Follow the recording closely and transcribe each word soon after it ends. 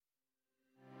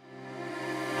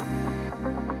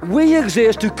we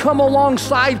exist to come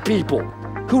alongside people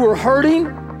who are hurting,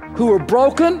 who are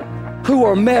broken, who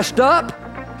are messed up,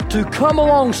 to come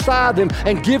alongside them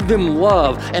and give them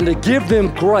love and to give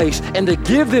them grace and to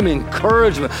give them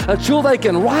encouragement until they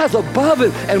can rise above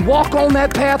it and walk on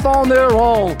that path on their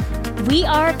own. We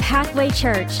are Pathway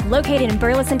Church, located in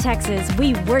Burleson, Texas.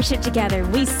 We worship together,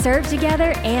 we serve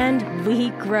together, and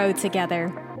we grow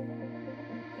together.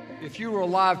 If you were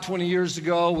alive 20 years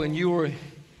ago and you were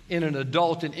in an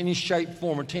adult in any shape,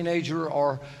 form, a teenager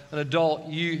or an adult,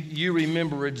 you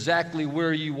remember exactly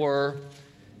where you were,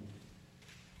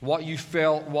 what you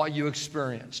felt, what you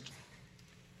experienced.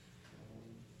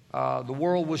 The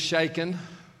world was shaken.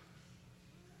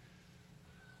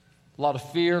 A lot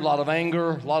of fear, a lot of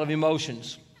anger, a lot of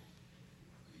emotions.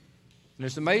 And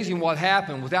it's amazing what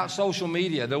happened without social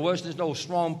media. There was no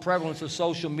strong prevalence of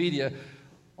social media.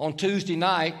 On Tuesday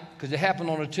night, because it happened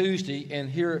on a Tuesday,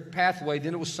 and here at Pathway,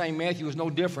 then it was St. Matthew, it was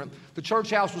no different. The church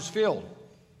house was filled.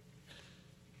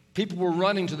 People were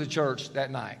running to the church that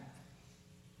night.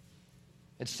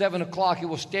 At 7 o'clock, it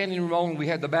was standing room only. We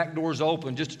had the back doors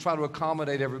open just to try to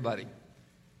accommodate everybody.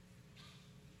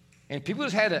 And people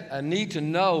just had a need to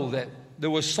know that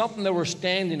there was something they were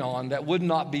standing on that would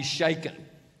not be shaken.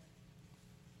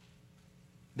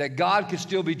 That God could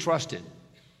still be trusted.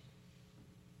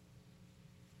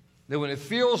 That when it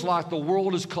feels like the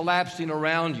world is collapsing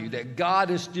around you, that God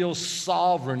is still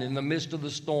sovereign in the midst of the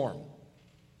storm.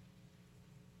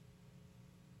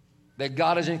 That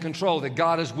God is in control, that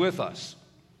God is with us.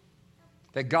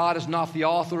 That God is not the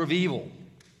author of evil,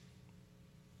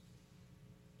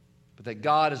 but that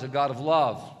God is a God of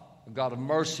love, a God of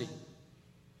mercy,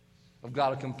 a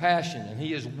God of compassion, and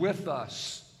He is with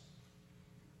us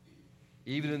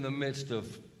even in the midst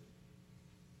of.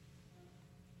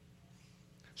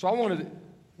 So I want to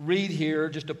read here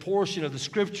just a portion of the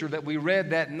scripture that we read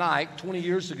that night 20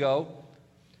 years ago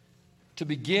to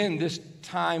begin this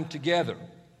time together.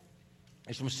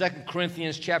 It's from 2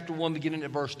 Corinthians chapter 1, beginning at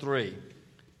verse 3.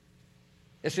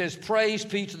 It says, "Praise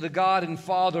be to the God and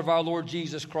Father of our Lord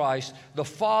Jesus Christ, the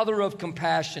Father of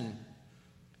compassion,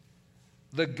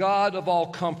 the God of all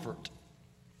comfort,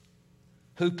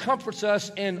 who comforts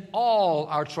us in all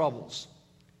our troubles."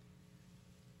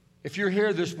 If you're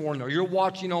here this morning or you're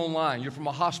watching online, you're from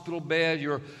a hospital bed,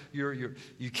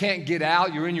 you can't get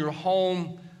out, you're in your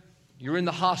home, you're in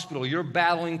the hospital, you're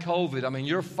battling COVID. I mean,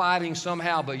 you're fighting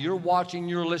somehow, but you're watching,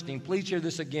 you're listening. Please hear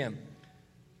this again.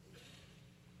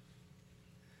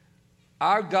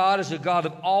 Our God is a God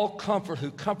of all comfort who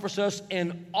comforts us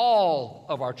in all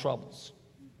of our troubles,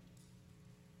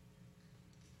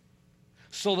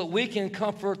 so that we can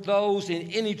comfort those in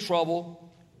any trouble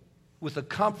with the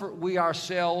comfort we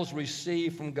ourselves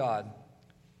receive from God.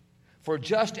 For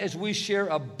just as we share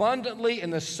abundantly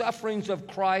in the sufferings of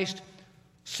Christ,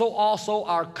 so also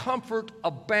our comfort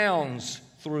abounds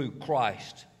through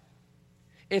Christ.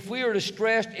 If we are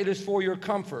distressed, it is for your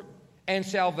comfort and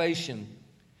salvation.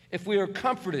 If we are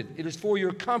comforted, it is for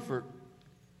your comfort,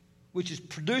 which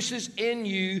produces in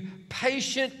you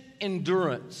patient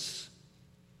endurance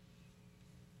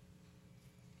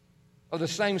of the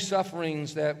same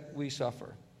sufferings that we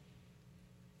suffer.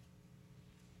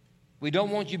 We don't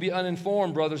want you to be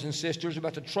uninformed, brothers and sisters,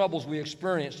 about the troubles we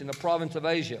experienced in the province of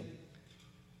Asia.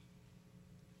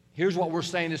 Here's what we're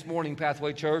saying this morning,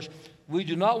 Pathway Church. We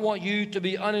do not want you to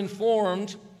be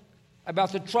uninformed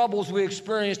about the troubles we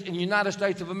experienced in the United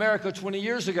States of America 20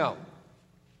 years ago.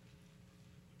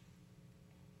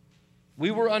 We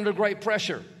were under great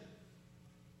pressure,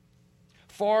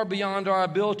 far beyond our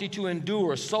ability to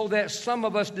endure, so that some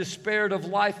of us despaired of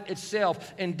life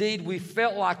itself. Indeed, we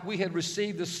felt like we had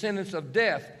received the sentence of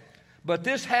death. But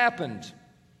this happened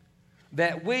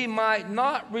that we might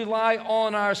not rely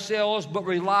on ourselves, but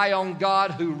rely on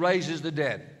God who raises the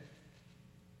dead.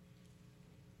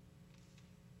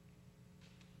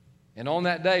 And on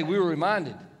that day, we were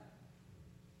reminded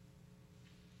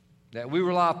that we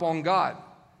rely upon God,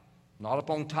 not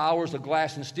upon towers of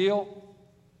glass and steel,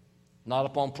 not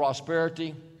upon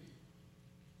prosperity,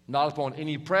 not upon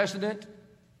any president,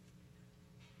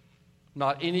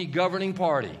 not any governing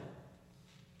party,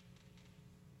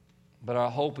 but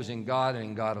our hope is in God and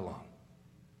in God alone.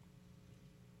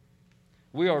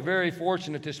 We are very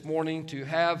fortunate this morning to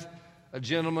have a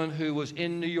gentleman who was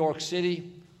in New York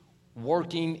City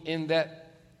working in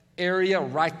that area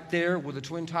right there where the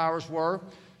Twin Towers were,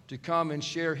 to come and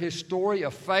share his story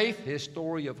of faith, his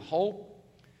story of hope.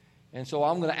 And so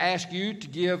I'm going to ask you to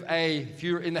give if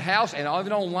you're in the house and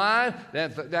even online,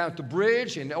 down at the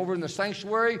bridge and over in the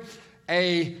sanctuary,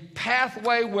 a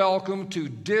pathway welcome to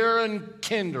Darren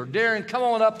Kinder. Darren, come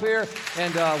on up here,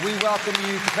 and we welcome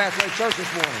you to Pathway Church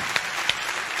this morning.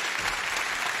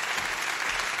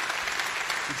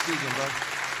 Good to see you, brother.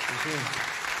 Good to see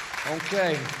you.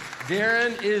 Okay,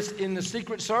 Darren is in the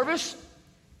Secret Service.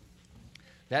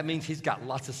 That means he's got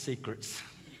lots of secrets.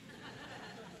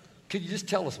 Could you just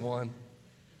tell us one?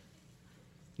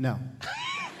 No.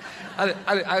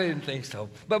 I didn't think so.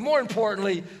 But more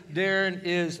importantly, Darren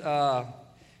is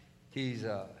he's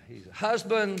a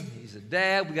husband, he's a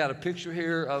dad. We got a picture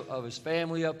here of his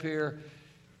family up here.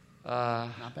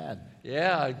 Not bad.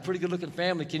 Yeah, a pretty good-looking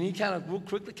family. Can you real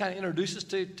quickly introduce us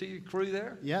to your crew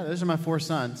there? Yeah, those are my 4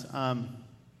 sons.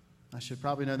 I should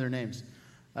probably know their names.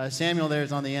 Samuel there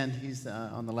is on the end. He's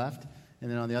on the left. And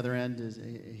then on the other end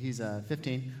he's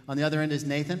 15. On the other end is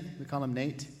Nathan. We call him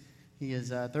Nate. He is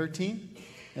 13.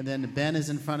 And then Ben is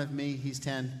in front of me. He's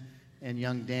 10. And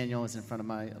young Daniel is in front of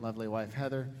my lovely wife,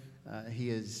 Heather. He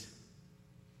is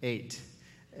 8.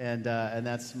 And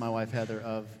that's my wife, Heather,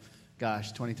 of,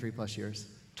 23 plus years.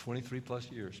 23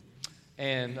 plus years.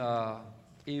 And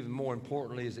even more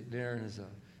importantly is that Darren is a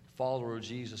follower of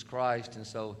Jesus Christ. And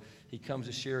so he comes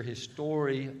to share his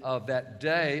story of that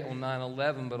day on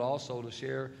 9/11, but also to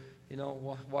share,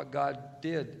 what God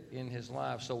did in his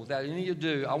life. So without any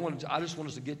ado, I just want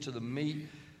us to get to the meat.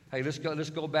 Hey, let's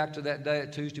go back to that day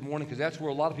at Tuesday morning, because that's where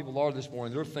a lot of people are this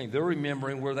morning. They're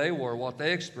remembering where they were, what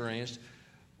they experienced.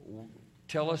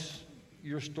 Tell us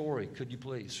your story, could you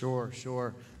please?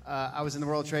 Sure. I was in the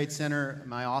World Trade Center,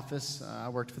 my office. I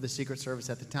worked for the Secret Service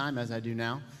at the time, as I do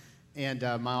now. And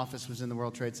my office was in the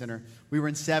World Trade Center. We were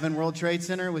in 7 World Trade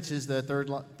Center, which is the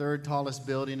third tallest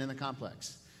building in the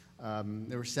complex.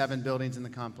 There were 7 buildings in the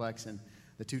complex, and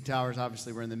the 2 towers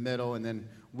obviously were in the middle. And then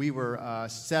we were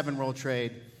 7 World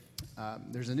Trade.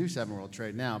 There's a new 7 World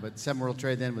Trade now, but 7 World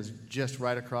Trade then was just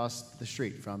right across the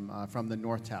street from the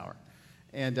North Tower.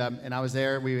 And I was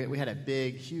there. We had a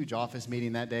big, huge office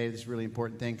meeting that day. This really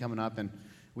important thing coming up, and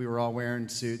we were all wearing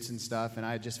suits and stuff, and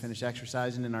I had just finished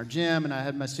exercising in our gym, and I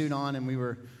had my suit on, and we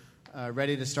were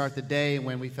ready to start the day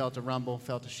when we felt a rumble,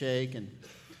 felt a shake, and,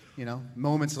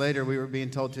 moments later we were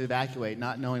being told to evacuate,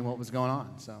 not knowing what was going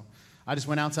on. So I just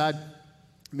went outside.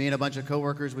 Me and a bunch of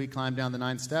coworkers, we climbed down the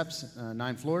 9 steps,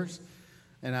 9 floors,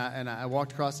 and I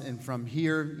walked across, and from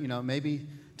here, maybe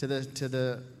to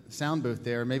the sound booth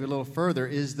there, maybe a little further,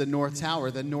 is the North Tower,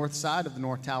 the north side of the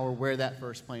North Tower where that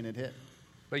first plane had hit.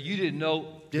 But you didn't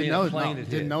know Didn't know it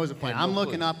was a plane. I'm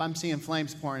looking up, I'm seeing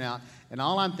flames pouring out, and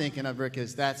all I'm thinking of, Rick,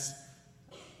 is that's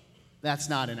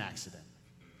not an accident.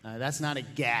 That's not a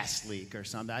gas leak or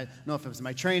something. I don't know if it was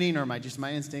my training or just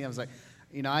my instinct. I was like,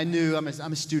 I knew, I'm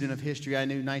a student of history. I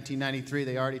knew 1993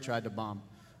 they already tried to bomb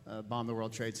the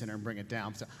World Trade Center and bring it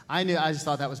down. So I just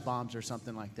thought that was bombs or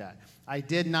something like that. I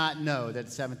did not know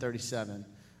that 737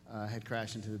 had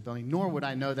crashed into the building, nor would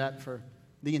I know that for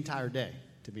the entire day,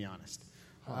 to be honest.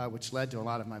 Which led to a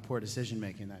lot of my poor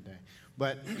decision-making that day.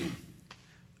 But,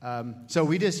 so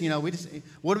we just,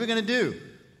 what are we going to do?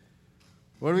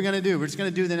 What are we going to do? We're just going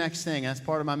to do the next thing. That's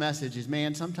part of my message is,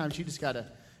 man, sometimes you just got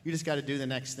to do the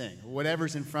next thing.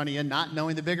 Whatever's in front of you, not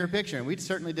knowing the bigger picture. And we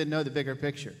certainly didn't know the bigger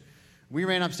picture. We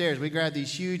ran upstairs. We grabbed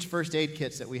these huge first aid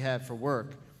kits that we had for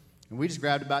work. And we just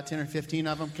grabbed about 10 or 15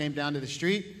 of them, came down to the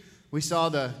street. We saw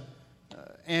the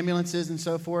ambulances and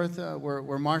so forth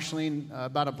were marshaling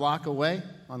about a block away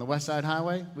on the West Side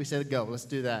Highway. We said, go, let's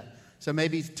do that. So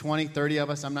maybe 20, 30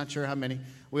 of us, I'm not sure how many.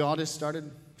 We all just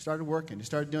started working,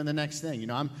 just started doing the next thing.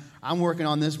 I'm working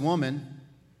on this woman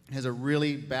who has a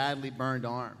really badly burned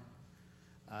arm.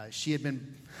 She had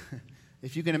been,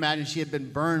 if you can imagine, she had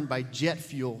been burned by jet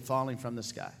fuel falling from the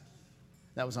sky.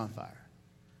 That was on fire.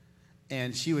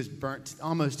 And she was burnt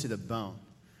almost to the bone.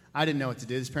 I didn't know what to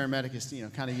do. This paramedic is,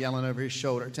 kind of yelling over his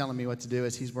shoulder, telling me what to do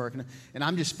as he's working. And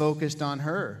I'm just focused on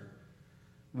her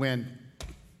when,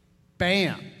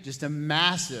 bam, just a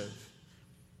massive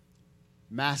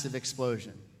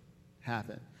explosion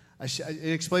happened. An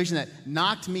explosion that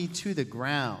knocked me to the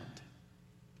ground.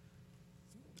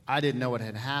 I didn't know what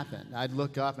had happened. I'd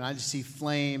look up and I just see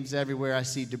flames everywhere. I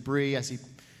see debris. I see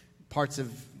parts of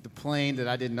the plane that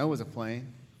I didn't know was a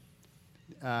plane.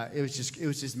 It was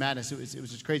just madness. It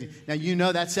was just crazy.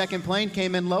 Now, that second plane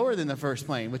came in lower than the first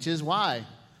plane, which is why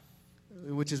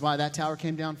that tower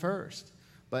came down first.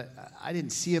 But I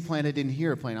didn't see a plane. I didn't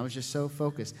hear a plane. I was just so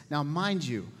focused. Now, mind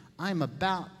you, I'm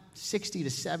about 60 to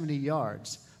 70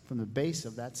 yards from the base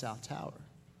of that South Tower.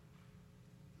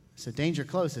 So danger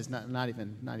close is not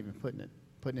even putting it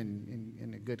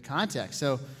in a good context.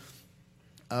 So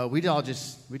we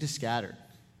just scattered.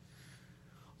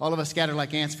 All of us scattered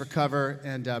like ants for cover,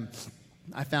 and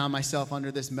I found myself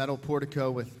under this metal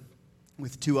portico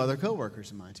with two other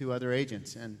coworkers of mine, two other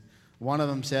agents, and one of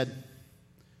them said,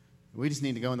 we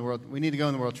need to go in the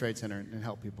World Trade Center and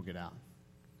help people get out.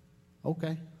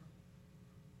 Okay.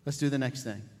 Let's do the next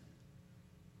thing.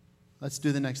 Let's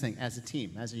do the next thing as a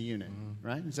team, as a unit,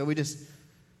 right? And so we just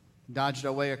dodged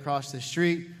our way across the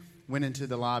street, went into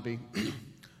the lobby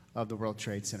of the World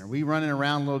Trade Center. We running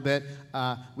around a little bit.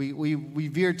 We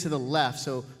veered to the left,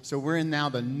 so we're in now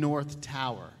the North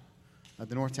Tower.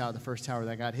 The North Tower, the first tower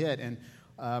that got hit. And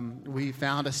we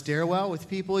found a stairwell with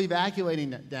people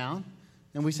evacuating down.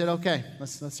 And we said, okay,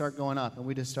 let's start going up. And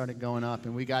we just started going up.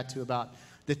 And we got to about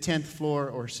the 10th floor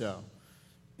or so.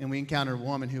 And we encountered a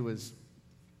woman who was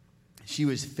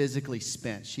physically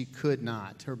spent. She could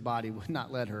not. Her body would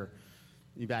not let her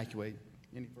evacuate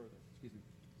any further. Excuse me.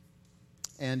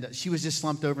 And she was just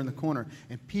slumped over in the corner.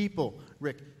 And people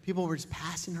were just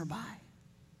passing her by.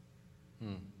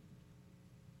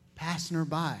 Passing her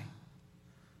by.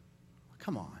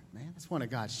 Come on, man. That's one of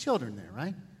God's children there,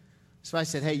 right? So I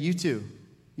said, hey, you two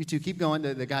keep going.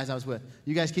 The guys I was with.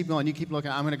 You guys keep going. You keep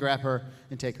looking. I'm going to grab her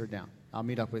and take her down. I'll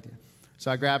meet up with you. So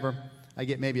I grab her. I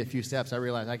get maybe a few steps. I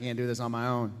realize I can't do this on my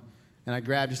own. And I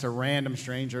grabbed just a random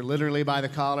stranger, literally by the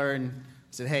collar, and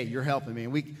said, hey, you're helping me.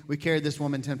 And we carried this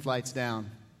woman 10 flights down.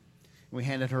 And we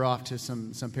handed her off to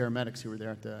some paramedics who were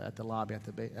there at the lobby,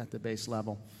 at the base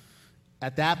level.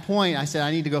 At that point, I said,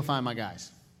 I need to go find my guys.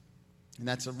 And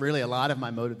that's really a lot of my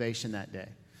motivation that day.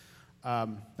 I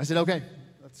said, okay,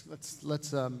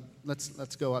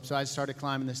 let's go up. So I started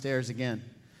climbing the stairs again.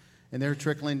 And they're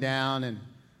trickling down, and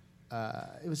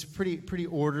it was pretty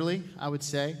orderly, I would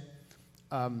say.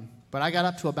 But I got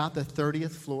up to about the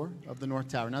 30th floor of the North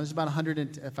Tower. Now, there's about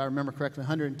if I remember correctly,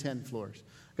 110 floors.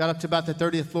 Got up to about the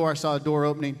 30th floor. I saw a door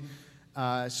opening,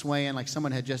 swaying like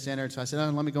someone had just entered. So I said,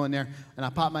 oh, let me go in there. And I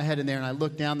popped my head in there, and I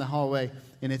looked down the hallway,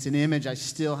 and it's an image I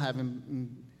still have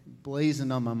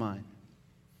blazoned on my mind.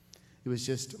 It was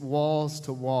just walls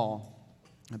to wall,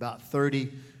 about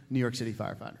 30 New York City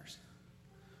firefighters.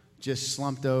 Just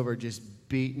slumped over, just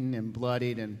beaten and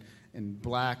bloodied and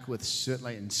black with soot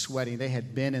and sweating. They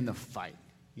had been in the fight,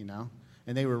 and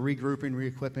they were regrouping,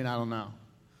 re-equipping, I don't know.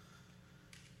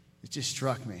 It just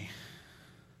struck me.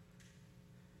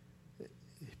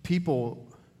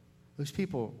 Those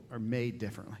people are made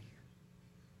differently.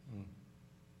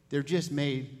 They're just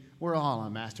made, we're all a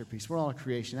masterpiece. We're all a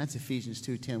creation. That's Ephesians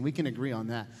 2:10. We can agree on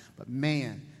that. But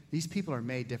man, these people are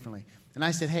made differently. And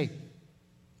I said, hey,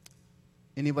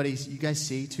 you guys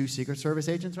see 2 Secret Service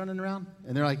agents running around?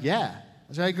 And they're like, yeah.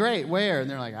 I said, great, where? And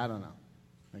they're like, I don't know.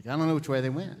 I don't know which way they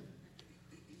went.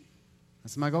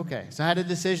 I'm like, okay. So I had a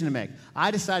decision to make.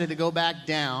 I decided to go back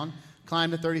down, climb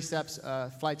the 30 steps,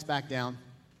 flights back down,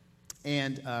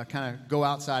 and kind of go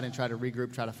outside and try to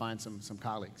regroup, try to find some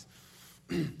colleagues.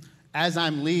 As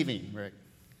I'm leaving, Rick,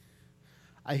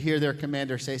 I hear their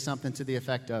commander say something to the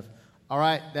effect of, all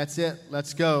right, that's it,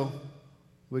 let's go.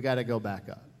 We got to go back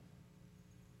up.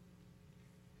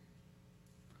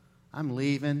 I'm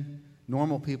leaving.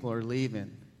 Normal people are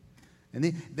leaving.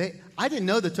 And I didn't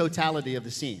know the totality of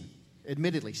the scene,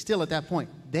 admittedly. Still at that point,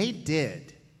 they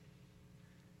did.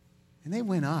 And they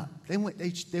went up. They were.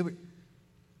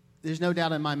 There's no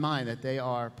doubt in my mind that they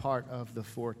are part of the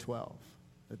 412,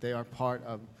 that they are part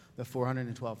of the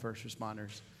 412 first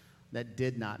responders that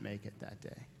did not make it that day.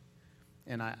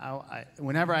 And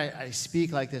whenever I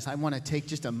speak like this, I want to take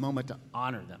just a moment to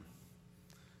honor them,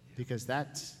 because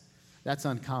that's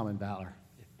uncommon valor.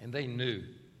 And they knew.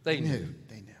 They knew.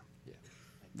 Yeah.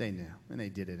 They knew, and they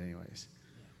did it anyways.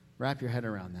 Wrap your head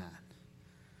around that.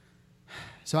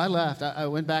 So I left. I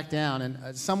went back down,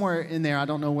 and somewhere in there, I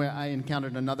don't know where, I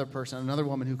encountered another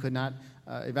woman who could not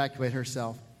evacuate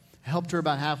herself. I helped her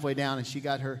about halfway down, and she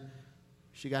got her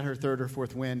third or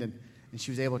fourth wind, and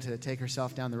she was able to take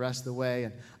herself down the rest of the way.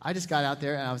 And I just got out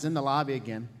there, and I was in the lobby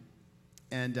again,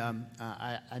 and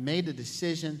I made a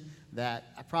decision that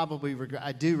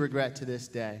I do regret to this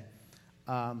day.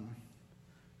 I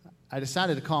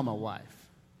decided to call my wife.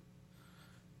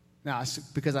 Now,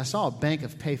 because I saw a bank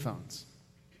of payphones.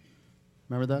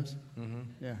 Remember those? Mm-hmm.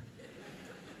 Yeah.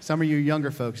 Some of you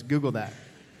younger folks, Google that.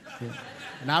 Yeah.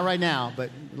 Not right now,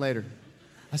 but later.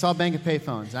 I saw a bank of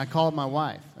payphones, and I called my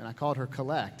wife, and I called her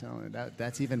Collect. Oh,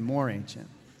 that's even more ancient.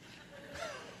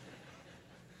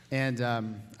 And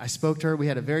I spoke to her. We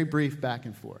had a very brief back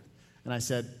and forth. And I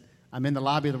said, I'm in the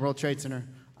lobby of the World Trade Center.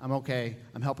 I'm okay.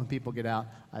 I'm helping people get out.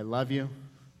 I love you.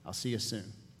 I'll see you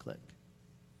soon. Click.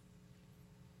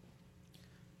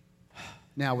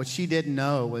 Now, what she didn't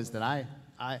know was that I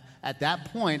at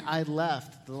that point, I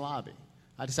left the lobby.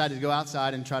 I decided to go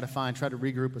outside and try to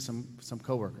regroup with some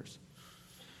coworkers.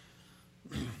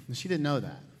 She didn't know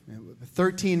that.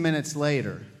 13 minutes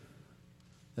later,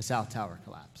 the South Tower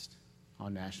collapsed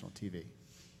on national TV.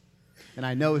 And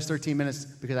I know it was 13 minutes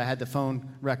because I had the phone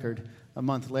record a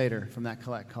month later from that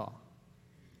collect call.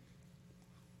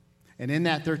 And in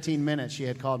that 13 minutes, she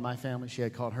had called my family, she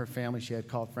had called her family, she had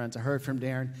called friends. I heard from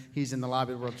Darren. He's in the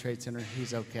lobby of the World Trade Center.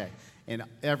 He's okay. And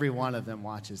every one of them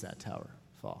watches that tower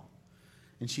fall.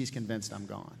 And she's convinced I'm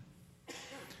gone.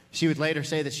 She would later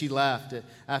say that she left.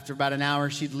 After about an hour,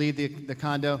 she'd leave the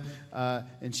condo,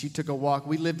 and she took a walk.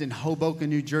 We lived in Hoboken,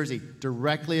 New Jersey,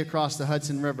 directly across the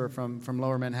Hudson River from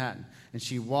Lower Manhattan. And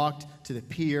she walked to the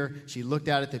pier. She looked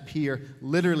out at the pier,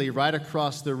 literally right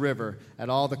across the river, at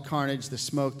all the carnage, the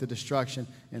smoke, the destruction,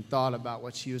 and thought about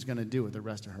what she was going to do with the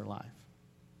rest of her life.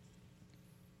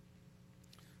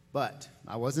 But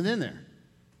I wasn't in there.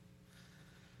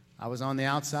 I was on the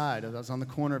outside. I was on the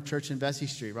corner of Church and Vesey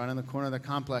Street, right on the corner of the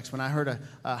complex, when I heard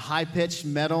a high-pitched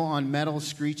metal-on-metal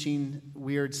screeching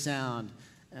weird sound.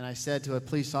 And I said to a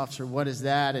police officer, "What is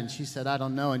that?" And she said, "I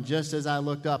don't know." And just as I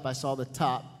looked up, I saw the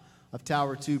top of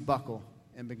Tower 2 buckle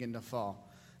and begin to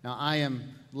fall. Now, I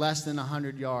am less than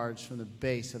 100 yards from the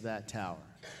base of that tower.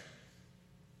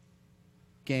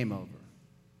 Game over.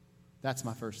 That's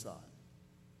my first thought.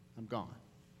 I'm gone.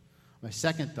 My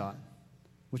second thought,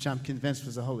 which I'm convinced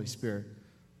was the Holy Spirit,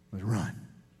 was run.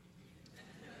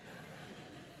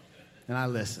 And I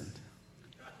listened.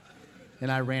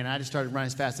 And I ran. I just started running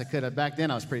as fast as I could. Back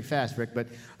then I was pretty fast, Rick, but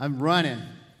I'm running.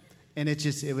 And it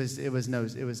was no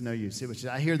use. It was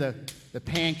just, I hear the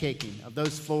pancaking of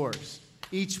those floors,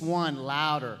 each one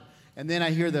louder. And then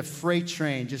I hear the freight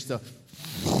train, just the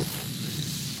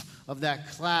of that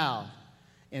cloud.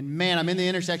 And man, I'm in the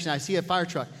intersection. I see a fire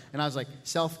truck. And I was like,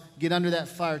 "Self, get under that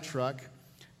fire truck.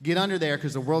 Get under there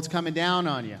because the world's coming down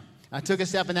on you." I took a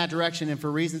step in that direction, and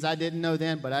for reasons I didn't know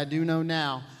then, but I do know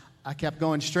now, I kept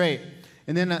going straight.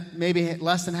 And then maybe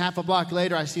less than half a block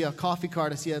later, I see a coffee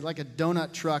cart. I see like a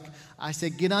donut truck. I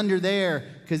said, "Get under there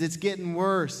because it's getting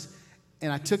worse."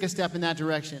 And I took a step in that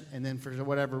direction, and then for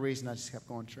whatever reason, I just kept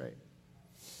going straight.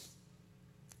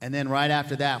 And then right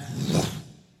after that,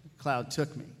 the cloud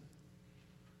took me.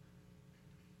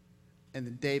 And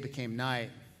the day became night.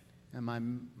 And my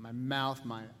mouth,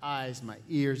 my eyes, my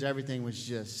ears, everything was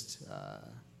just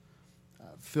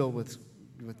filled with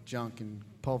junk and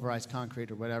pulverized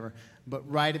concrete or whatever. But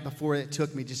right before it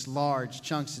took me, just large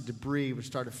chunks of debris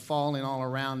started falling all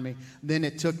around me. Then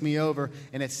it took me over,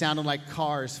 and it sounded like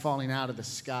cars falling out of the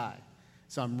sky.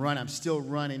 So I'm running. I'm still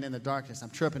running in the darkness. I'm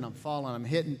tripping. I'm falling. I'm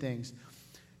hitting things.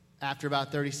 After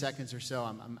about 30 seconds or so,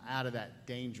 I'm out of that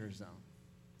danger zone.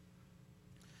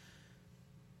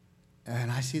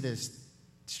 And I see this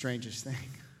strangest thing.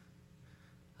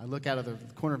 I look out of the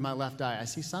corner of my left eye. I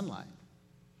see sunlight.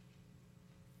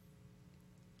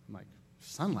 I'm like,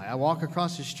 sunlight? I walk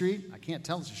across the street. I can't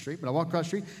tell it's a street, but I walk across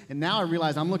the street. And now I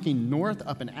realize I'm looking north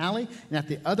up an alley. And at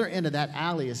the other end of that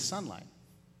alley is sunlight.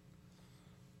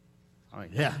 I'm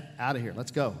like, yeah, out of here.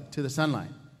 Let's go to the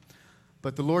sunlight.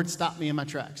 But the Lord stopped me in my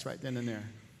tracks right then and there.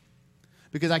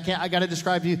 Because I got to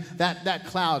describe to you, that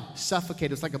cloud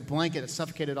suffocated. It was like a blanket that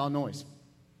suffocated all noise.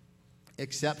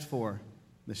 Except for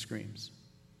the screams.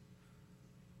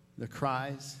 The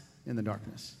cries in the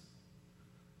darkness.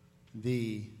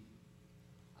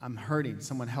 I'm hurting.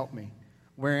 Someone help me.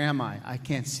 Where am I? I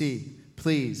can't see.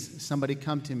 Please, somebody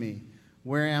come to me.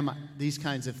 Where am I? These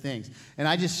kinds of things. And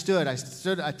I just stood. I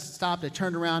stopped. I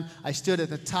turned around. I stood at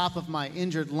the top of my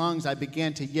injured lungs. I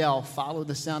began to yell, "Follow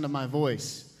the sound of my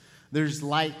voice. There's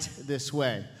light this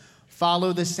way.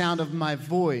 Follow the sound of my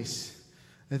voice.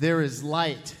 There is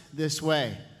light this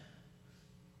way.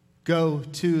 Go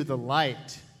to the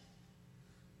light."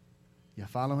 You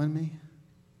following me?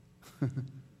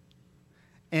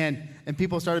 And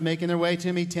people started making their way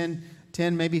to me.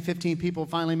 10, maybe 15 people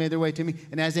finally made their way to me.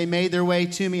 And as they made their way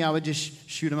to me, I would just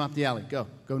shoot them up the alley. Go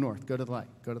north. Go to the light.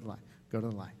 Go to the light. Go to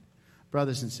the light.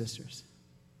 Brothers and sisters,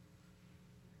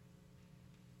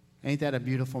 ain't that a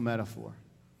beautiful metaphor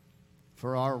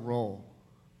for our role,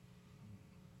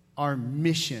 our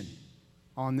mission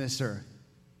on this earth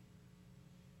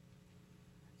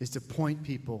is to point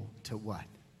people to what?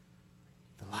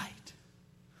 The light.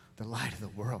 The light of the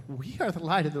world. We are the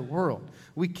light of the world.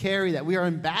 We carry that. We are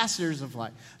ambassadors of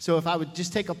light. So if I would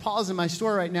just take a pause in my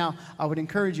story right now, I would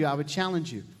encourage you, I would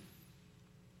challenge you.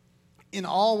 In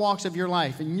all walks of your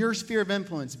life, in your sphere of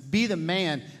influence, be the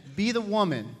man, be the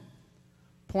woman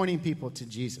pointing people to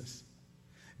Jesus.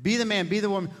 Be the man, be the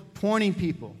woman pointing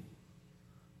people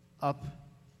up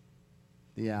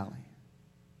the alley.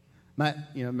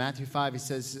 Matthew 5, he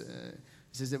says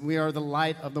that we are the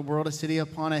light of the world, a city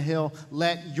upon a hill.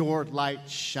 Let your light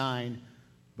shine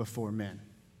before men.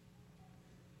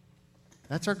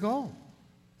 That's our goal.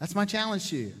 That's my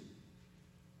challenge to you.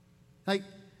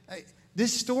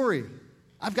 This story,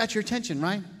 I've got your attention,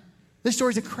 right? This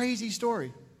story is a crazy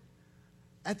story.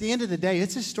 At the end of the day,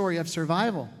 it's a story of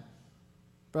survival,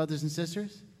 brothers and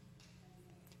sisters.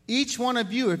 Each one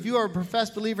of you, if you are a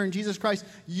professed believer in Jesus Christ,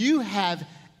 you have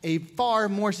a far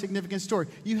more significant story.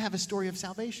 You have a story of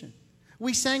salvation.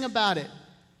 We sang about it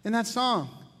in that song.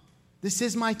 This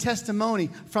is my testimony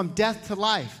from death to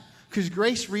life, because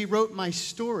grace rewrote my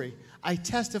story. I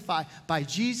testify by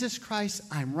Jesus Christ,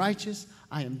 I'm righteous,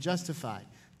 I am justified.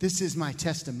 This is my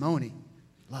testimony.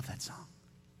 Love that song.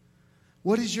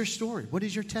 What is your story? What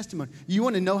is your testimony? You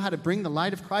want to know how to bring the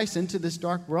light of Christ into this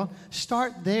dark world?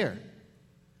 Start there.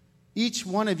 Each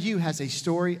one of you has a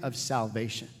story of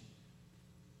salvation.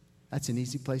 That's an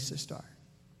easy place to start.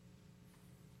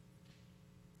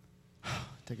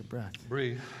 Take a breath.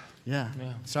 Breathe. Yeah.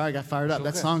 Sorry, I got fired up.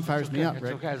 Okay. That song fires me up, Rick.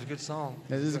 It's okay. It's a good song.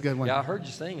 Yeah, this is a good one. Yeah, I heard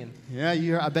you singing.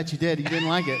 Yeah, I bet you did. You didn't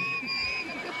like it.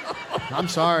 I'm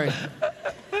sorry.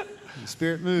 The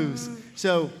Spirit moves.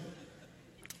 So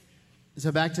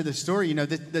back to the story. You know,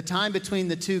 the time between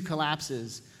the two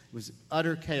collapses was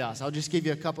utter chaos. I'll just give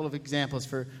you a couple of examples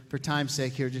for time's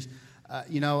sake here. Just,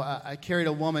 I carried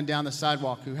a woman down the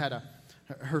sidewalk who had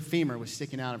her femur was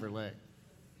sticking out of her leg.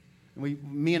 And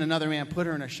me and another man put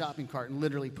her in a shopping cart and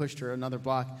literally pushed her another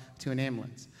block to an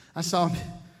ambulance. I saw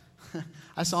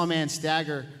a man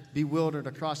stagger, bewildered,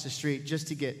 across the street just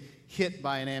to get hit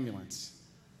by an ambulance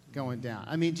going down.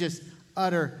 I mean, just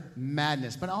utter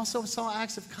madness. But I also saw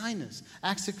acts of kindness,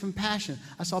 acts of compassion.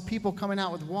 I saw people coming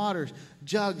out with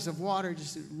jugs of water,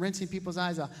 just rinsing people's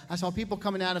eyes out. I saw people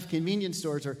coming out of convenience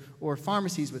stores or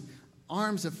pharmacies with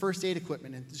arms of first aid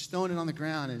equipment and just throwing it on the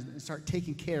ground and start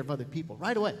taking care of other people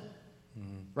right away.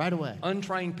 Right away.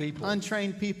 Untrained people.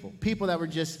 Untrained people. People that were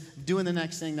just doing the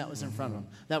next thing that was in front of them,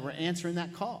 that were answering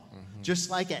that call. Just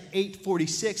like at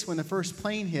 8:46 when the first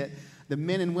plane hit, the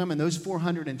men and women, those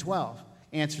 412,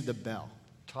 answered the bell.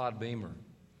 Todd Beamer.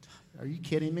 Are you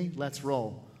kidding me? Let's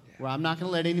roll. Yeah. Well, I'm not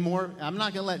going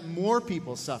to let more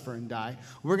people suffer and die.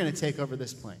 We're going to take over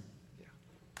this plane. Yeah.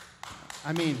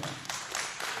 I mean,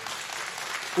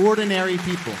 ordinary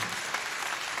people.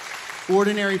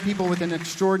 Ordinary people with an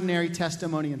extraordinary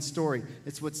testimony and story.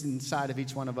 It's what's inside of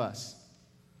each one of us.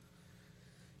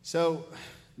 So,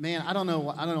 man, I don't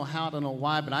know how, I don't know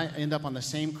why, but I end up on the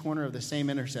same corner of the same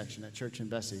intersection at Church in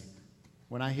Bessie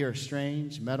when I hear a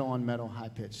strange metal-on-metal,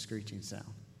 high-pitched screeching sound.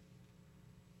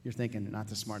 You're thinking, not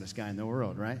the smartest guy in the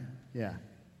world, right? Yeah.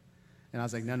 And I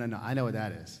was like, no, I know what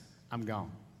that is. I'm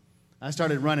gone. I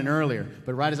started running earlier,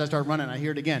 but right as I started running, I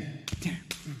hear it again.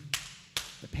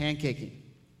 The pancaking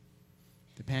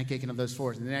of those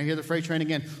floors. And then I hear the freight train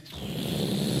again.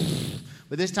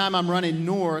 But this time I'm running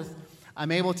north.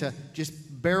 I'm able to just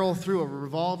barrel through a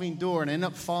revolving door and end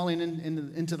up falling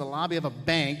into the lobby of a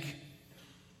bank,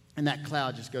 and that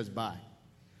cloud just goes by.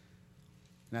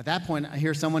 And at that point, I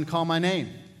hear someone call my name.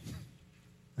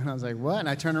 And I was like, what? And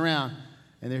I turn around,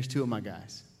 and there's two of my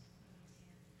guys.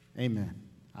 Amen.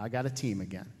 I got a team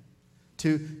again.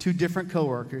 Two different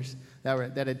coworkers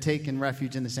that had taken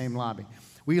refuge in the same lobby.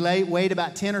 We wait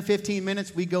about 10 or 15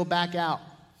 minutes. We go back out.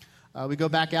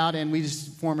 And we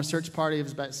just form a search party. It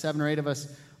was about 7 or 8 of us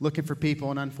looking for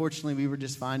people, and unfortunately, we were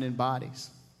just finding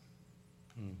bodies.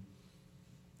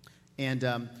 And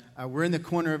we're in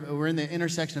the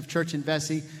intersection of Church and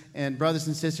Vesey, and brothers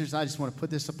and sisters, I just want to put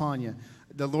this upon you.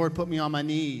 The Lord put me on my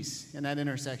knees in that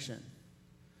intersection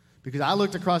because I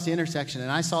looked across the intersection and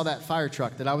I saw that fire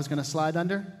truck that I was going to slide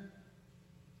under.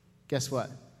 Guess what?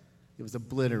 It was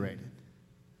obliterated.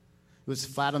 It was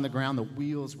flat on the ground. The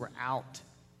wheels were out.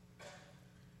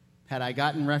 Had I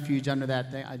gotten refuge under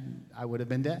that thing, I would have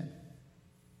been dead.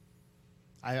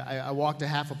 I walked a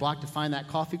half a block to find that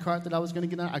coffee cart that I was going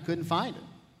to get on. I couldn't find it.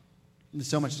 There's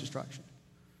so much destruction.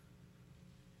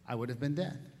 I would have been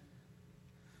dead.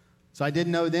 So I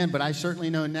didn't know then, but I certainly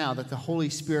know now that the Holy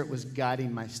Spirit was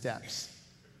guiding my steps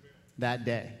that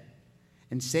day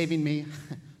and saving me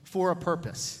for a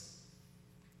purpose.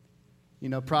 You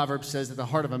know, Proverbs says that the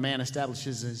heart of a man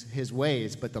establishes his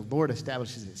ways, but the Lord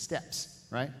establishes his steps,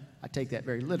 right? I take that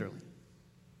very literally.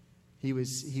 He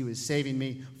was saving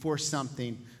me for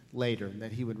something later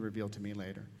that he would reveal to me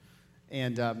later.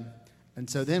 And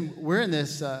so then we're in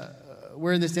this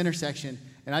intersection,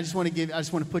 and I just want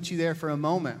to put you there for a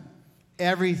moment.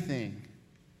 Everything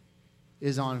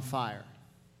is on fire.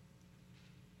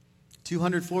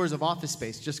 200 floors of office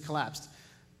space just collapsed.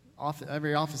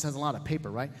 Every office has a lot of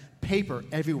paper, right? Paper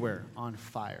everywhere on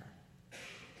fire.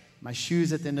 My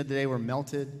shoes at the end of the day were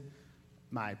melted.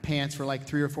 My pants were like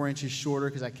 3 or 4 inches shorter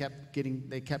because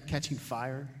they kept catching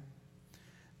fire.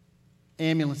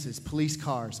 Ambulances, police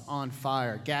cars on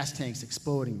fire, gas tanks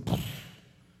exploding.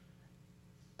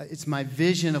 It's my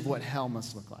vision of what hell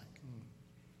must look like.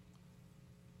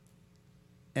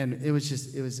 And it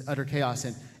was utter chaos.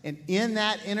 And in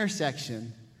that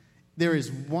intersection, there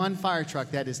is one fire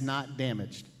truck that is not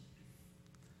damaged.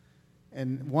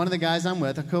 And one of the guys I'm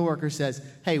with, a coworker, says,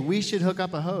 hey, we should hook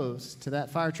up a hose to that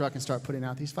fire truck and start putting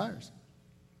out these fires.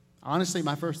 Honestly,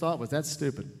 my first thought was, that's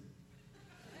stupid.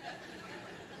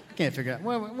 I can't figure out, how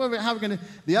are we going to...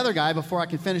 The other guy, before I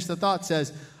can finish the thought,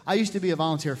 says, I used to be a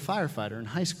volunteer firefighter in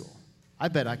high school. I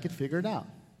bet I could figure it out.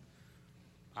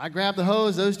 I grab the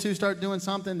hose, those two start doing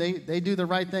something, they do the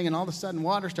right thing, and all of a sudden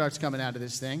water starts coming out of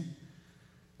this thing.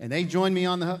 And they join me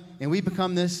on the hook, and we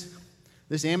become this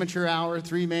amateur hour,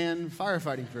 3-man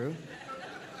firefighting crew.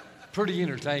 Pretty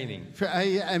entertaining.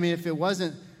 I mean, if it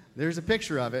wasn't, there's a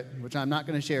picture of it, which I'm not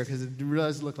going to share because it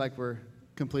does look like we're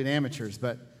complete amateurs.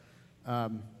 But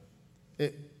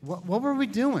what were we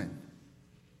doing?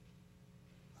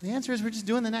 The answer is we're just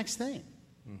doing the next thing.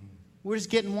 Mm-hmm. We're just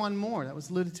getting one more. That was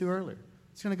alluded to earlier.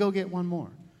 It's going to go get one more.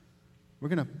 We're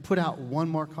going to put out one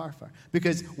more car fire.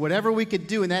 Because whatever we could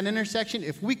do in that intersection,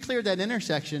 if we cleared that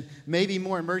intersection, maybe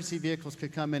more emergency vehicles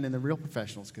could come in and the real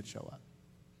professionals could show up.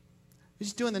 We're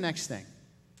just doing the next thing.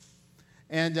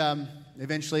 And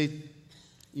eventually,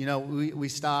 we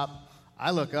stop.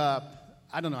 I look up.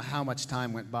 I don't know how much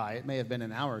time went by. It may have been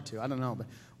an hour or two. I don't know. But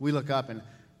we look up, and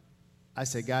I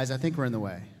say, guys, I think we're in the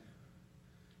way.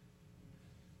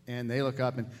 And they look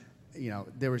up, and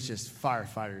there was just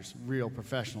firefighters, real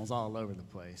professionals all over the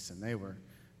place. And they were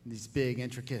these big,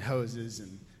 intricate hoses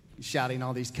and shouting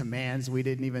all these commands we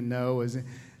didn't even know. And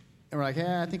we're like,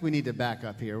 I think we need to back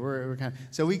up here.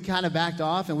 So we kind of backed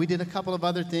off, and we did a couple of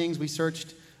other things. We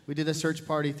did a search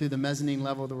party through the mezzanine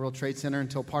level of the World Trade Center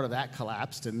until part of that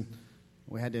collapsed, and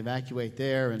we had to evacuate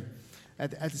there. And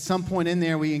at some point in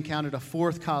there, we encountered a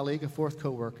fourth colleague, a fourth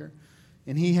coworker,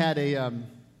 and he had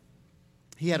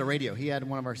a radio. He had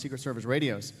one of our Secret Service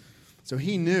radios. So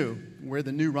he knew where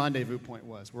the new rendezvous point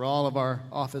was, where all of our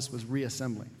office was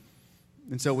reassembling.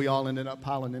 And so we all ended up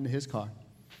piling into his car,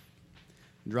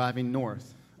 driving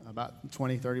north about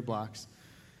 20, 30 blocks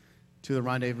to the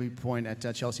rendezvous point at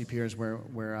Chelsea Piers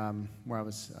where I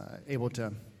was able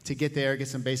to get there, get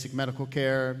some basic medical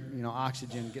care,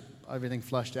 oxygen, get everything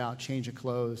flushed out, change of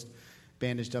clothes,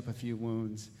 bandaged up a few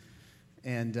wounds.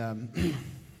 And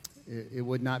it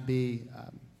would not be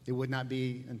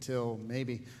until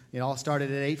maybe, it all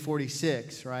started at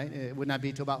 8:46, right? It would not be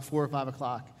until about 4 or 5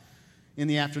 o'clock in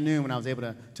the afternoon when I was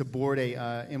able to board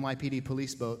a NYPD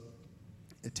police boat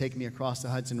to take me across the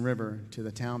Hudson River to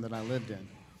the town that I lived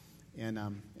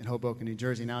in Hoboken, New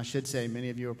Jersey. Now, I should say, many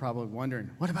of you are probably wondering,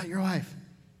 what about your wife?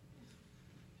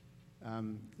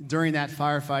 During that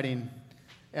firefighting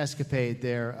escapade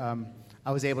there,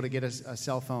 I was able to get a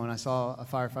cell phone. I saw a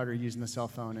firefighter using the cell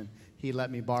phone, and he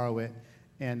let me borrow it,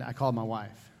 and I called my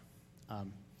wife.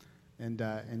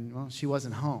 Well, she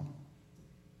wasn't home.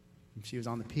 She was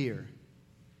on the pier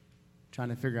trying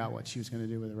to figure out what she was going to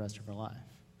do with the rest of her life.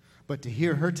 But to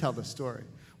hear her tell the story,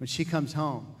 when she comes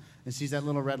home and sees that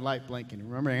little red light blinking,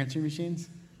 remember answering machines?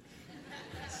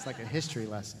 It's like a history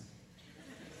lesson.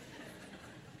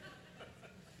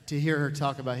 To hear her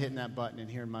talk about hitting that button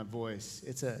and hearing my voice,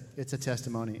 it's a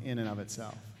testimony in and of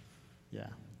itself. Yeah.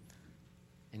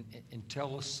 And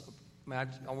tell us, I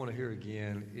want to hear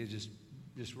again. It just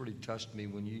really touched me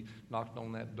when you knocked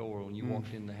on that door, when you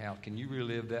walked in the house. Can you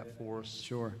relive that for us?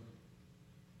 Sure.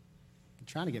 You're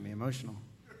trying to get me emotional.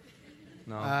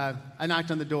 No. I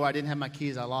knocked on the door. I didn't have my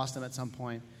keys. I lost them at some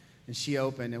point. And she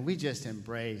opened, and we just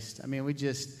embraced. I mean,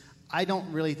 I don't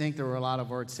really think there were a lot of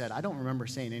words said. I don't remember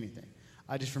saying anything.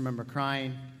 I just remember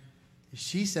crying.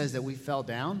 She says that we fell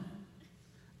down.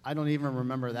 I don't even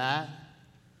remember that.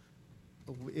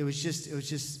 It was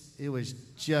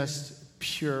just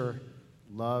pure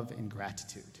love and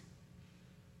gratitude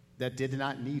that did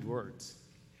not need words.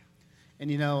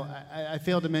 And I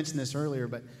failed to mention this earlier,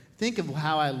 but think of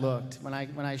how I looked when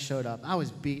I showed up. I was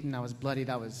beaten. I was bloodied.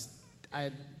 I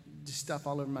had just stuff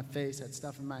all over my face. I had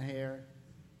stuff in my hair.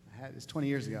 It was 20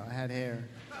 years ago. I had hair.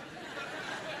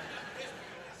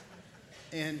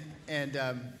 And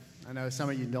I know some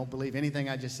of you don't believe anything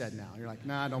I just said now. You're like,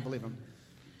 nah, I don't believe him.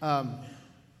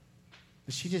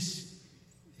 But she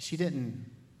didn't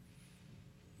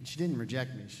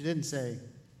reject me. She didn't say,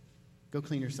 go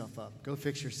clean yourself up. Go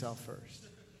fix yourself first.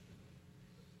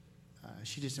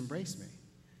 She just embraced me.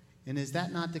 And is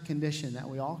that not the condition that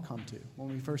we all come to when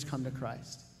we first come to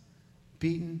Christ?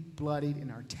 Beaten, bloodied,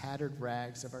 in our tattered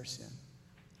rags of our sin.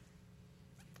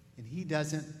 And he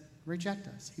doesn't reject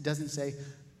us. He doesn't say,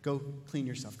 go clean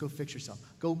yourself, go fix yourself,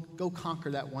 go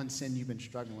conquer that one sin you've been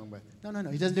struggling with. No.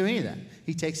 He doesn't do any of that.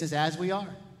 He takes us as we are,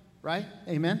 right?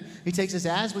 Amen? He takes us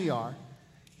as we are.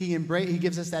 He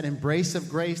gives us that embrace of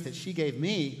grace that she gave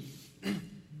me.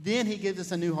 Then he gives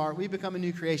us a new heart. We become a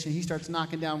new creation. He starts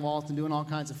knocking down walls and doing all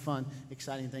kinds of fun,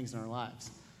 exciting things in our lives.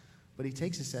 But he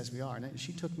takes us as we are. And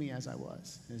she took me as I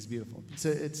was. And it's beautiful.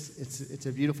 It's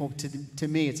a beautiful, to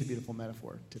me, it's a beautiful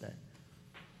metaphor today.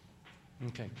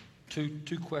 Okay.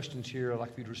 Two questions here I'd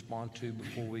like you to respond to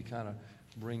before we kind of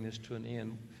bring this to an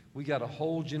end. We got a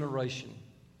whole generation,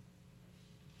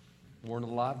 weren't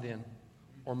alive then,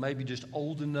 or maybe just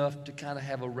old enough to kind of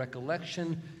have a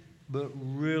recollection, but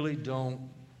really don't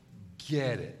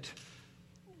get it.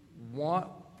 What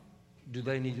do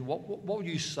they need? What would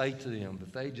you say to them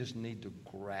that they just need to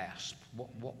grasp?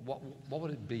 What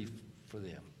would it be for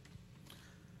them?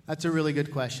 That's a really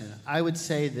good question. I would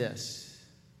say this.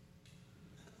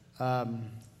 And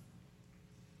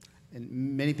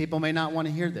many people may not want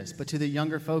to hear this, but to the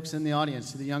younger folks in the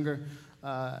audience, to the younger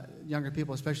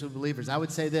people, especially believers, I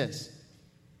would say this.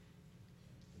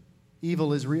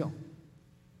 Evil is real.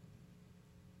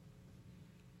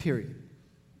 Period.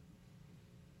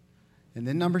 And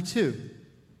then number two,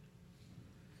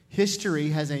 history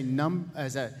has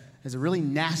a really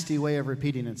nasty way of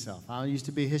repeating itself. I used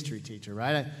to be a history teacher,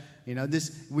 right?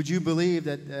 Would you believe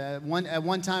that at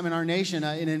one time in our nation,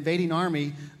 an invading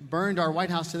army burned our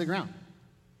White House to the ground?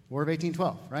 War of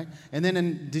 1812, right? And then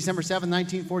in December 7,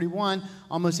 1941,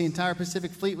 almost the entire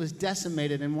Pacific Fleet was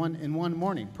decimated in one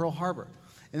morning, Pearl Harbor.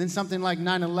 And then something like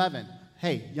 9/11.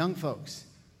 Hey, young folks,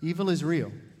 evil is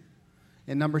real.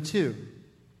 And number two,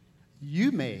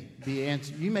 you may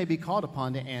be called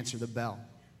upon to answer the bell.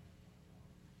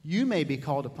 You may be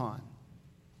called upon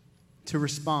to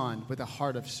respond with a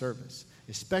heart of service,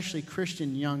 especially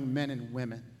Christian young men and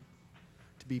women,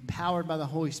 to be powered by the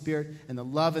Holy Spirit and the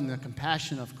love and the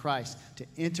compassion of Christ, to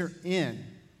enter in.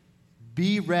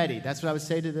 Be ready. That's what I would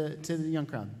say to the young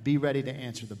crowd. Be ready to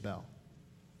answer the bell.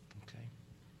 Okay.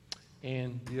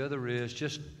 And the other is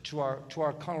just to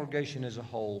our congregation as a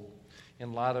whole,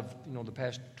 in light of the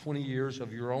past 20 years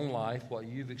of your own life, what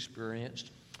you've experienced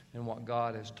and what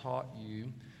God has taught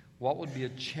you, what would be a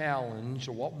challenge,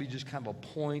 or what would be just kind of a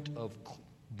point of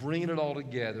bringing it all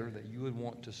together that you would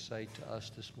want to say to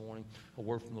us this morning, a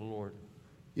word from the Lord?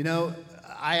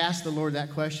 I asked the Lord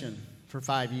that question for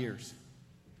 5 years.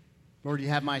 Lord, you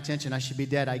have my attention. I should be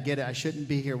dead. I get it. I shouldn't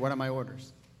be here. What are my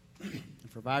orders? And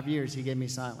for 5 years, he gave me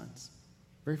silence.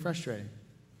 Very frustrating.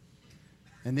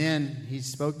 And then he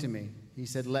spoke to me. He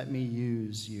said, let me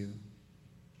use you.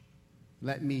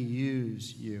 Let me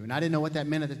use you. And I didn't know what that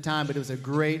meant at the time, but it was a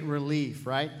great relief,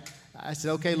 right? I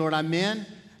said, okay, Lord, I'm in.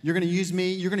 You're going to use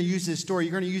me. You're going to use this story.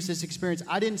 You're going to use this experience.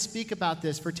 I didn't speak about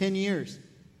this for 10 years.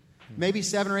 Maybe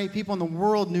 7 or 8 people in the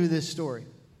world knew this story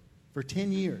for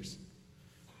 10 years.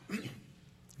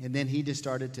 And then he just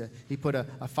he put a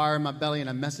fire in my belly and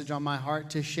a message on my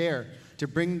heart to share, to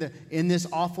bring in this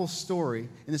awful story,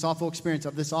 in this awful experience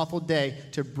of this awful day,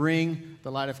 to bring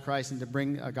the light of Christ and to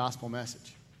bring a gospel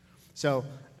message. So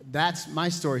that's my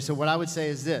story. So what I would say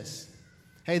is this.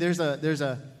 Hey, there's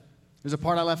a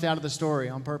part I left out of the story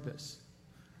on purpose.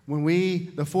 When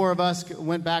the 4 of us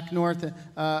went back north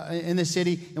in the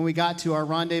city and we got to our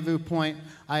rendezvous point,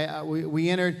 we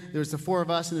entered. There was the 4 of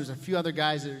us and there's a few other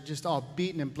guys that are just all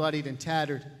beaten and bloodied and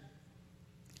tattered.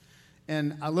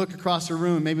 And I look across the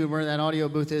room, maybe where that audio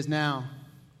booth is now.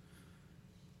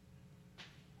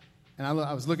 And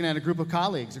I was looking at a group of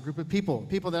colleagues, a group of people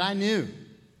that I knew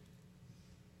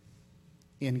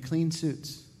in clean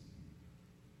suits.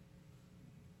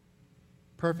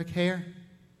 Perfect hair,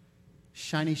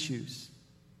 shiny shoes.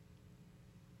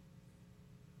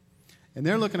 And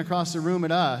they're looking across the room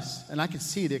at us, and I could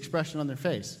see the expression on their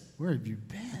face. Where have you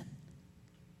been?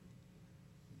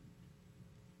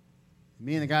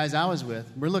 Me and the guys I was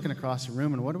with, we're looking across the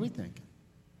room, and what are we thinking?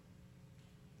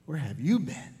 Where have you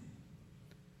been?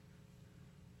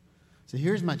 So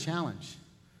here's my challenge,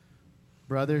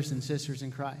 brothers and sisters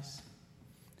in Christ.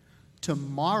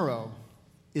 Tomorrow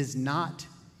is not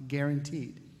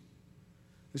guaranteed.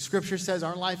 The scripture says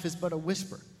our life is but a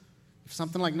whisper.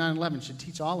 Something like 9/11 should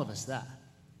teach all of us that.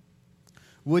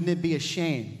 Wouldn't it be a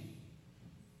shame?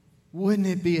 Wouldn't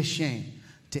it be a shame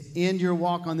to end your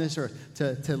walk on this earth,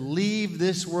 to leave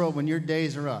this world when your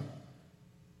days are up?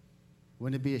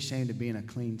 Wouldn't it be a shame to be in a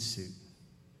clean suit?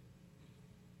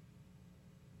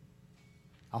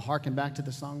 I'll hearken back to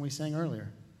the song we sang earlier.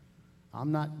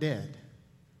 I'm not dead.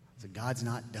 So God's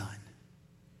not done.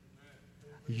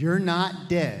 You're not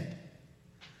dead.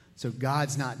 So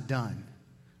God's not done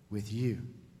with you.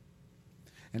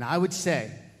 And I would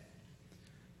say,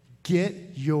 get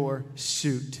your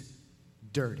suit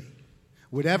dirty.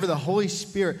 Whatever the Holy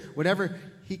Spirit, whatever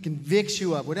He convicts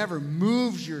you of, whatever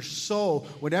moves your soul,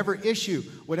 whatever issue,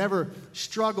 whatever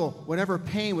struggle, whatever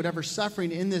pain, whatever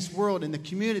suffering in this world, in the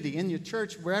community, in your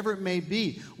church, wherever it may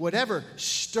be, whatever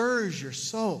stirs your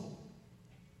soul,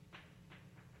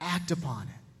 act upon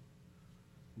it.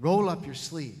 Roll up your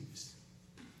sleeves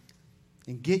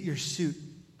and get your suit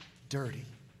dirty.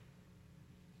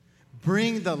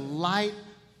 Bring the light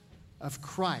of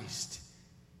Christ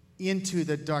into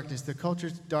the darkness. The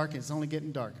culture's dark and it's only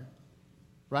getting darker.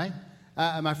 Right?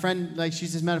 My friend, she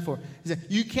uses this metaphor. He said,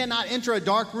 you cannot enter a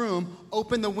dark room,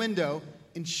 open the window,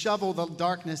 and shovel the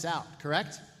darkness out,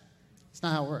 correct? It's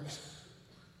not how it works.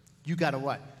 You got to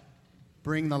what?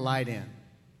 Bring the light in.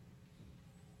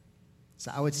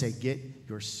 So I would say get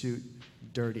your suit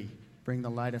dirty. Bring the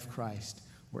light of Christ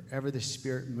wherever the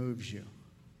Spirit moves you.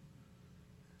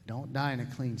 Don't die in a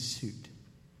clean suit.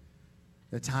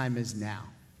 The time is now.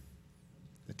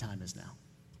 The time is now.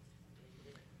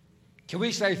 Can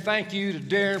we say thank you to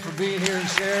Darren for being here and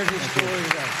sharing his story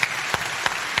today?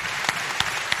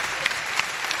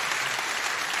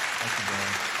 Thank you,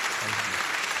 Darren. Thank you.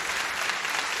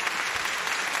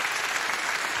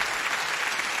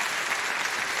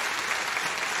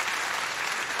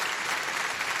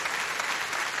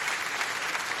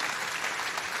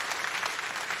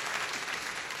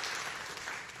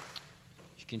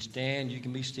 You can stand, you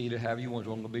can be seated, however you want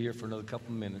to. I'm going to be here for another couple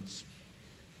of minutes.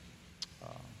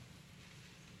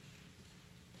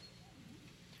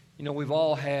 You know, we've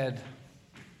all had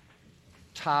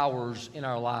towers in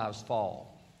our lives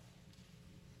fall.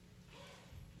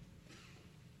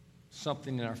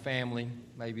 Something in our family,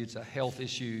 maybe it's a health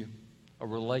issue, a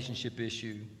relationship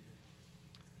issue.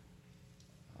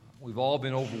 We've all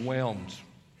been overwhelmed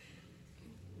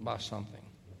by something.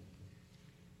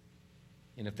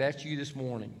 And if that's you this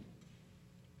morning,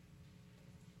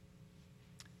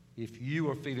 if you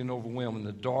are feeling overwhelmed and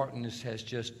the darkness has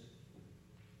just,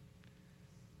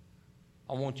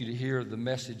 I want you to hear the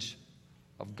message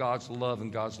of God's love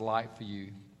and God's light for you,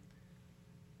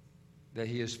 that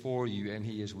He is for you and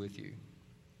He is with you.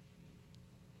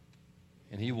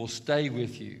 And He will stay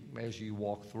with you as you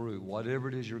walk through whatever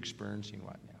it is you're experiencing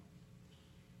right now.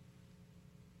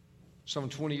 Some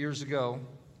 20 years ago,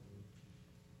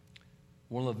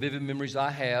 one of the vivid memories I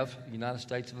have of the United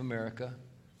States of America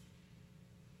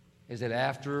is that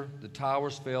after the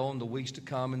towers fell in the weeks to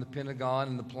come and the Pentagon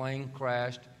and the plane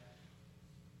crashed,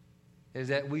 is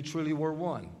that we truly were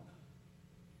one.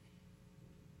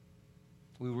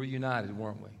 We were united,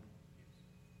 weren't we?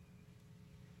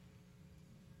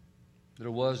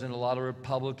 There wasn't a lot of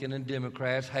Republican and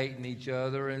Democrats hating each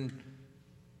other and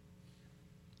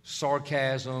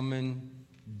sarcasm and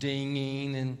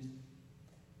dinging, and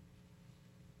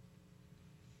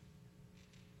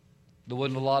there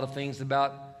wasn't a lot of things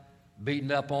about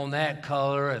beating up on that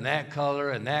color and that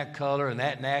color and that color and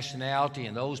that nationality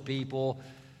and those people.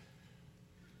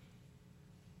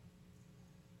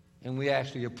 And we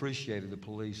actually appreciated the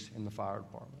police and the fire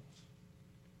departments.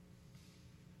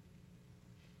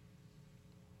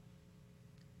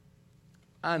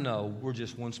 I know we're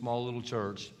just one small little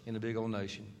church in a big old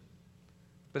nation.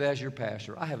 But as your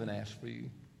pastor, I haven't asked for you.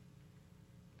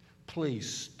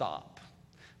 Please stop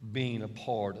being a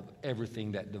part of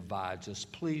everything that divides us.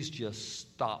 Please just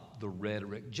stop the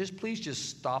rhetoric. Please just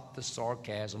stop the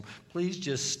sarcasm. Please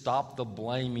just stop the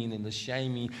blaming and the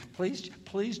shaming.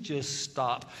 Please just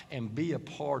stop and be a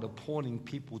part of pointing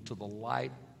people to the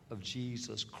light of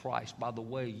Jesus Christ by the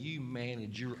way you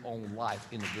manage your own life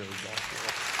in a very dark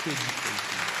world. Could you please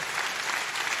do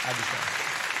that? I just ask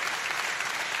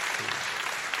you.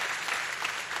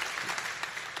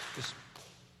 Just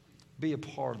be a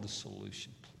part of the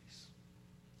solution, please.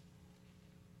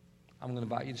 I'm going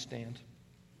to invite you to stand.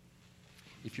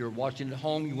 If you're watching at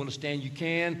home, you want to stand, you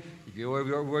can. If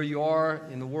you're where you are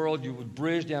in the world, you're with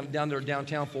Bridge down there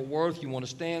downtown Fort Worth, you want to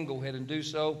stand, go ahead and do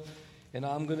so. And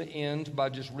I'm going to end by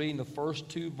just reading the first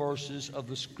two verses of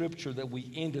the scripture that we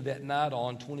ended that night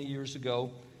on 20 years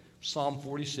ago, Psalm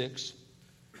 46.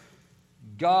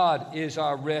 God is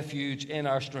our refuge and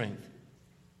our strength,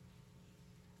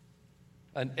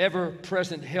 an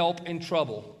ever-present help in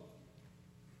trouble.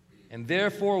 And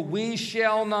therefore we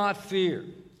shall not fear,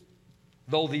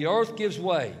 though the earth gives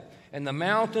way, and the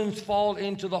mountains fall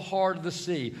into the heart of the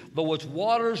sea, though its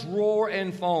waters roar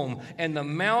and foam, and the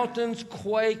mountains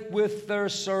quake with their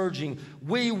surging.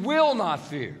 We will not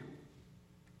fear,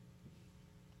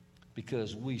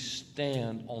 because we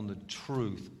stand on the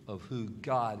truth of who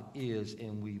God is,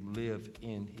 and we live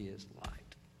in His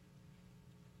light.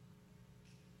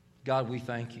 God, we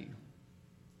thank you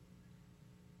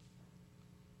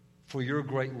for your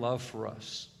great love for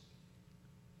us.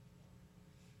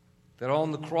 That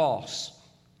on the cross,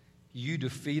 you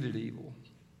defeated evil.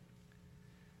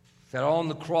 That on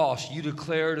the cross, you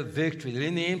declared a victory. That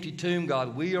in the empty tomb,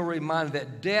 God, we are reminded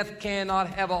that death cannot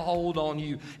have a hold on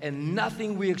you, and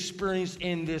nothing we experience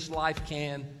in this life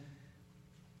can.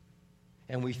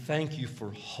 And we thank you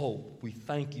for hope. We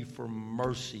thank you for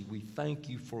mercy. We thank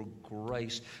you for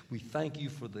grace. We thank you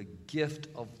for the gift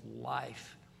of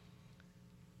life.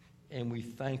 And we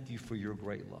thank you for your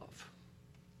great love.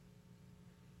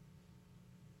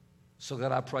 So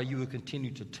God, I pray you would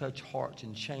continue to touch hearts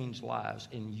and change lives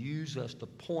and use us to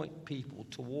point people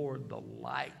toward the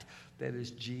light that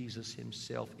is Jesus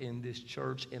himself in this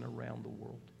church and around the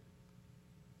world.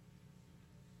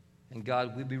 And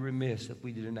God, we'd be remiss if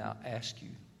we did not ask you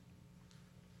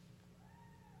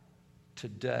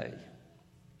today,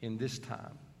 in this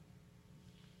time,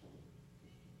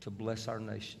 to bless our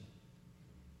nation.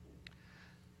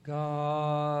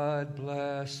 God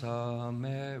bless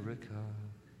America,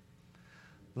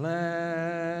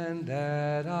 land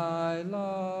that I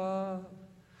love.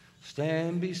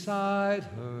 Stand beside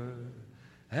her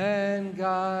and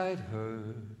guide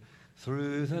her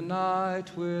through the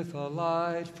night with a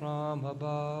light from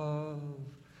above.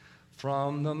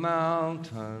 From the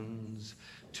mountains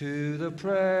to the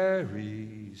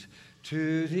prairies,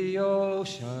 to the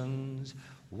oceans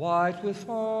white with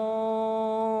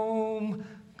foam.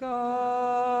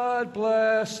 God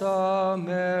bless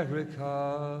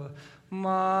America,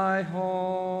 my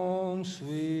home,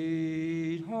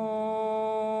 sweet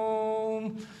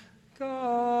home.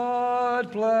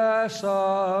 God bless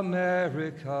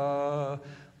America,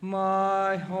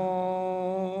 my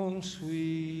home,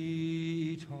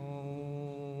 sweet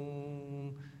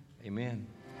home. Amen.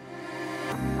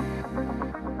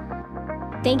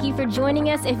 Thank you for joining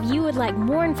us. If you would like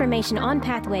more information on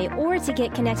Pathway or to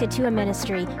get connected to a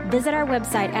ministry, visit our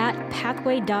website at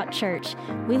pathway.church.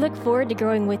 We look forward to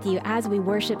growing with you as we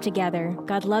worship together.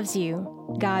 God loves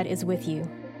you. God is with you.